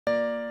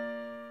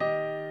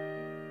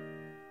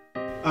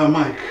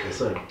Mike. Yes,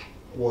 sir.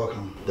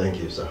 Welcome.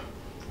 Thank you, sir.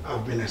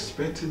 I've been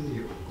expecting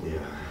you. Yeah.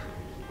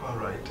 All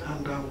right.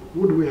 And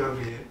who do we have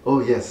here?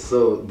 Oh, yes.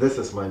 So this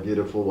is my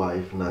beautiful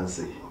wife,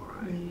 Nancy. All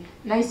right.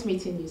 Nice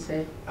meeting you,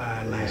 sir.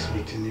 Nice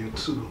meeting you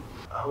too.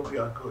 I hope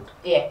you are good.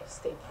 Yeah,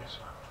 stay. Yes, sir.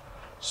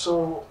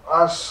 So,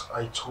 as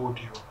I told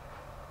you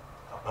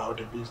about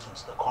the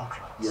business, the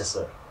contract. Yes,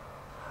 sir.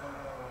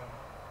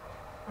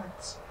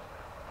 That's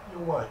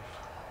your wife.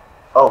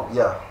 Oh,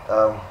 yeah.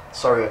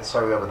 Sorry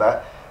about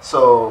that.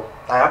 So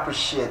I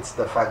appreciate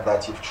the fact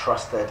that you've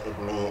trusted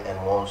in me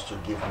and wants to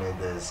give me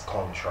this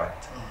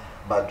contract.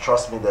 But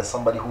trust me, there's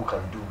somebody who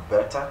can do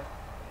better,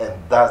 and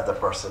that's the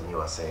person you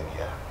are saying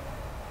here.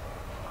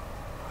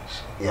 I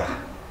see.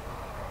 Yeah.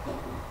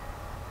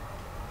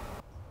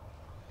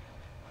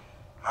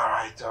 All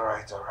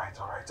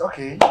right.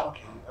 Okay.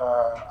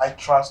 I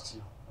trust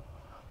you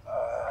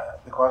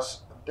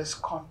because this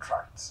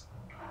contract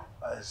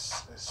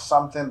is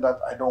something that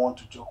I don't want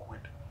to joke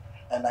with,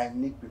 and I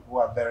need people who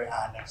are very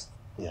honest.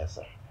 Yes,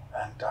 sir.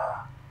 And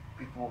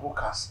people who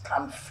can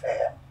stand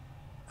firm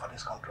for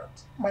this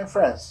contract. My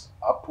friends,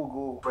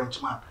 Apugo,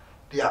 Frenchman,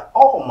 they are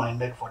all on my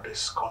neck for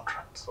this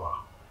contract.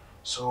 Wow.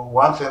 So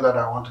one thing that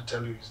I want to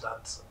tell you is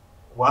that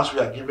once we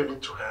are giving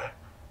it to her,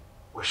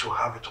 we should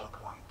have it on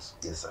point.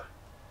 Yes, sir.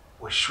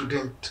 We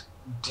shouldn't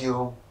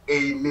deal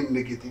any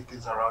negative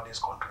things around this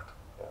contract.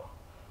 Yeah.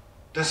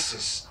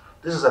 This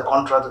is a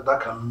contract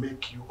that can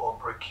make you or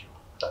break you.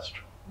 That's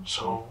true.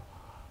 So,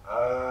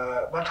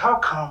 but how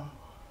come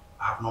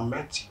I have not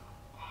met you?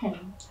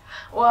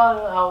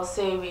 Well, I'll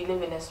say we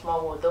live in a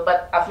small world, though,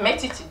 but I've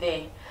met you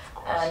today.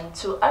 And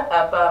to add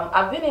up,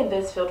 I've been in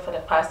this field for the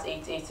past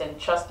 8 years, and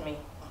trust me,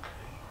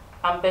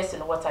 I'm best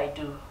in what I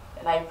do,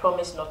 and I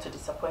promise not to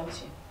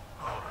disappoint you.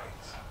 All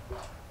right.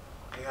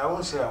 Okay, I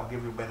won't say I'll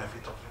give you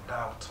benefit of the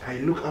doubt. I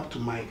look up to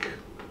Mike.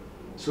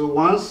 So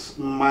once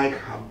Mike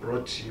have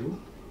brought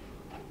you,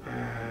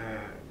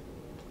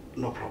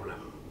 no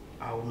problem.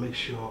 I will make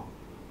sure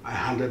I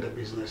handle the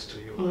business to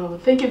you. Oh,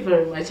 thank you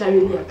very much. I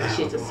really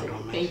appreciate it, sir.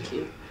 Thank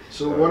you.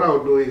 So what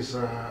I'll do is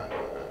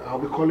I'll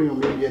be calling you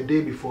maybe a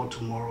day before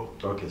tomorrow.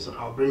 Okay, sir.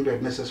 I'll bring the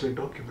necessary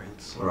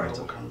documents. So all right,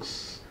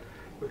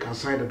 we can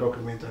sign the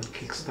document and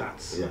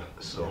kickstart. Yeah.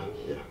 So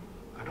yeah.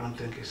 I don't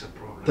think it's a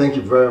problem. Thank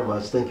you very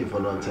much. Thank you for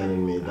not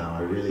turning me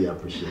down. I really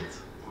appreciate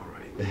it. All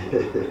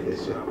right.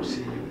 So I'll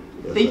see you.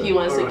 Yes, thank you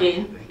once right.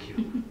 again. Thank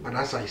you. But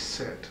as I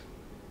said,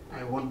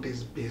 I want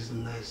this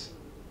business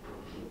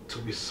to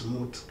be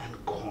smooth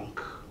and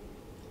conk.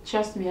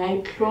 Trust me,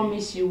 I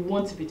promise you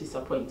won't be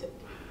disappointed.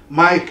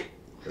 Mike,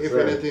 yes, if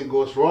sir. anything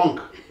goes wrong,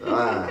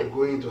 I'm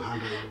going to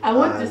handle you. I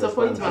won't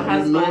disappoint my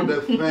husband. You know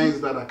the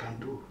things that I can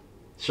do.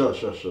 Sure,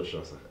 sir.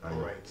 All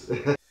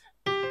right.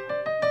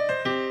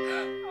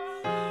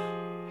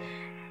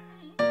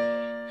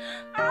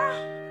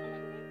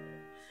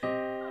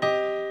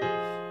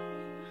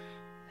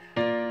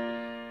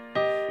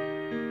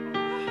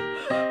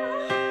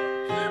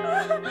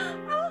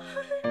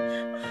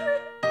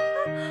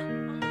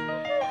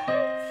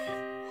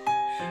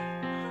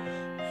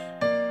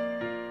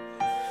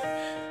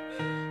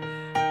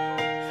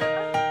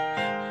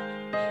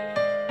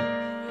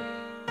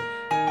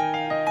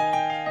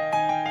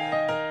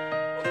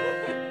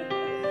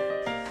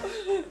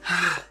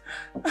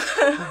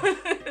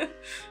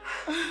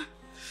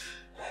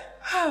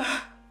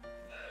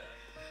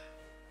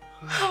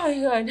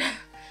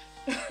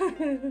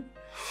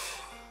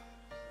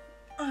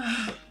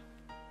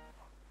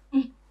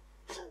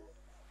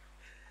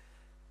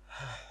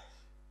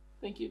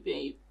 Thank you,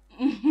 babe.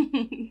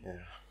 Yeah.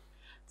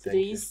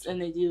 Today's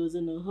energy was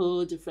on a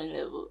whole different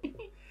level.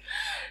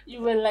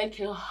 You were like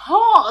a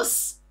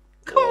horse.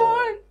 Come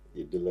on.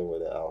 You're dealing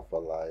with an alpha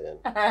lion.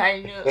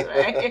 I know,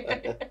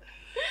 right?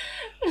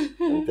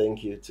 And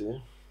thank you too.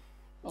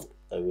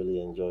 I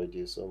really enjoyed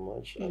you so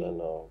much. I don't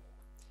know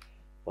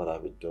what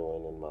I'd be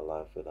doing in my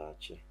life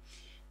without you.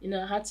 You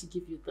know, I had to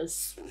give you the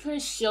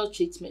special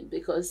treatment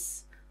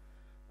because,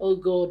 oh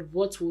God,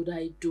 what would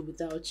I do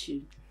without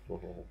you?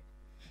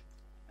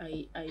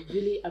 I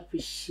really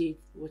appreciate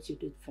what you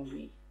did for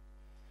me.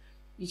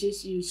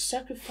 You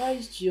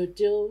sacrificed your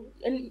deal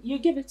and you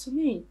gave it to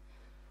me.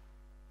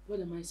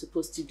 What am I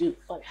supposed to do?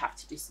 All I have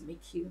to do is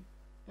make you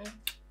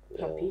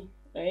happy,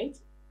 right?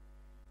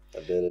 I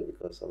did it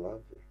because I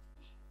love you.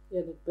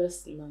 You're the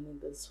best man in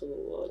this whole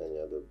world. And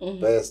you're the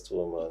best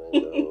woman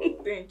in the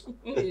world. Thank you.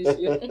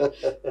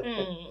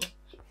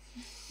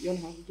 You want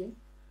to have a game?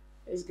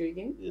 Let's go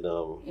again. You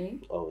know,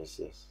 always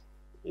yes.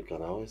 You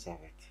can always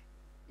have it.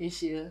 You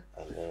sure? I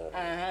know.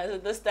 So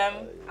this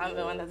time, I'm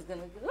the one that's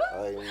gonna go.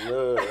 I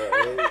know,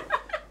 right?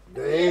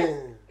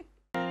 Damn.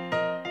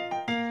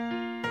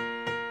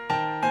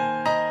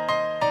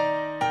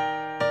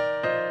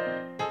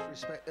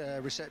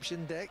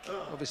 Reception deck,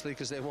 obviously,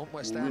 because they want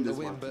West Ham to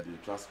win, but and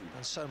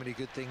so many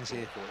good things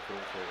here.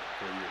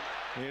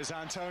 Here's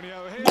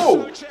Antonio. Here's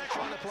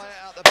Trying to play it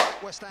out the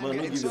back. West Ham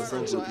getting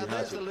circles out.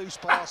 There's the loose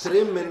pass.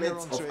 3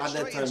 minutes of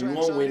other time, you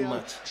won't win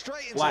much.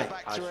 Straight into Why? the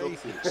back three.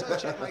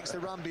 Socek makes the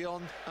run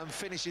beyond and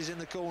finishes in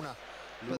the corner.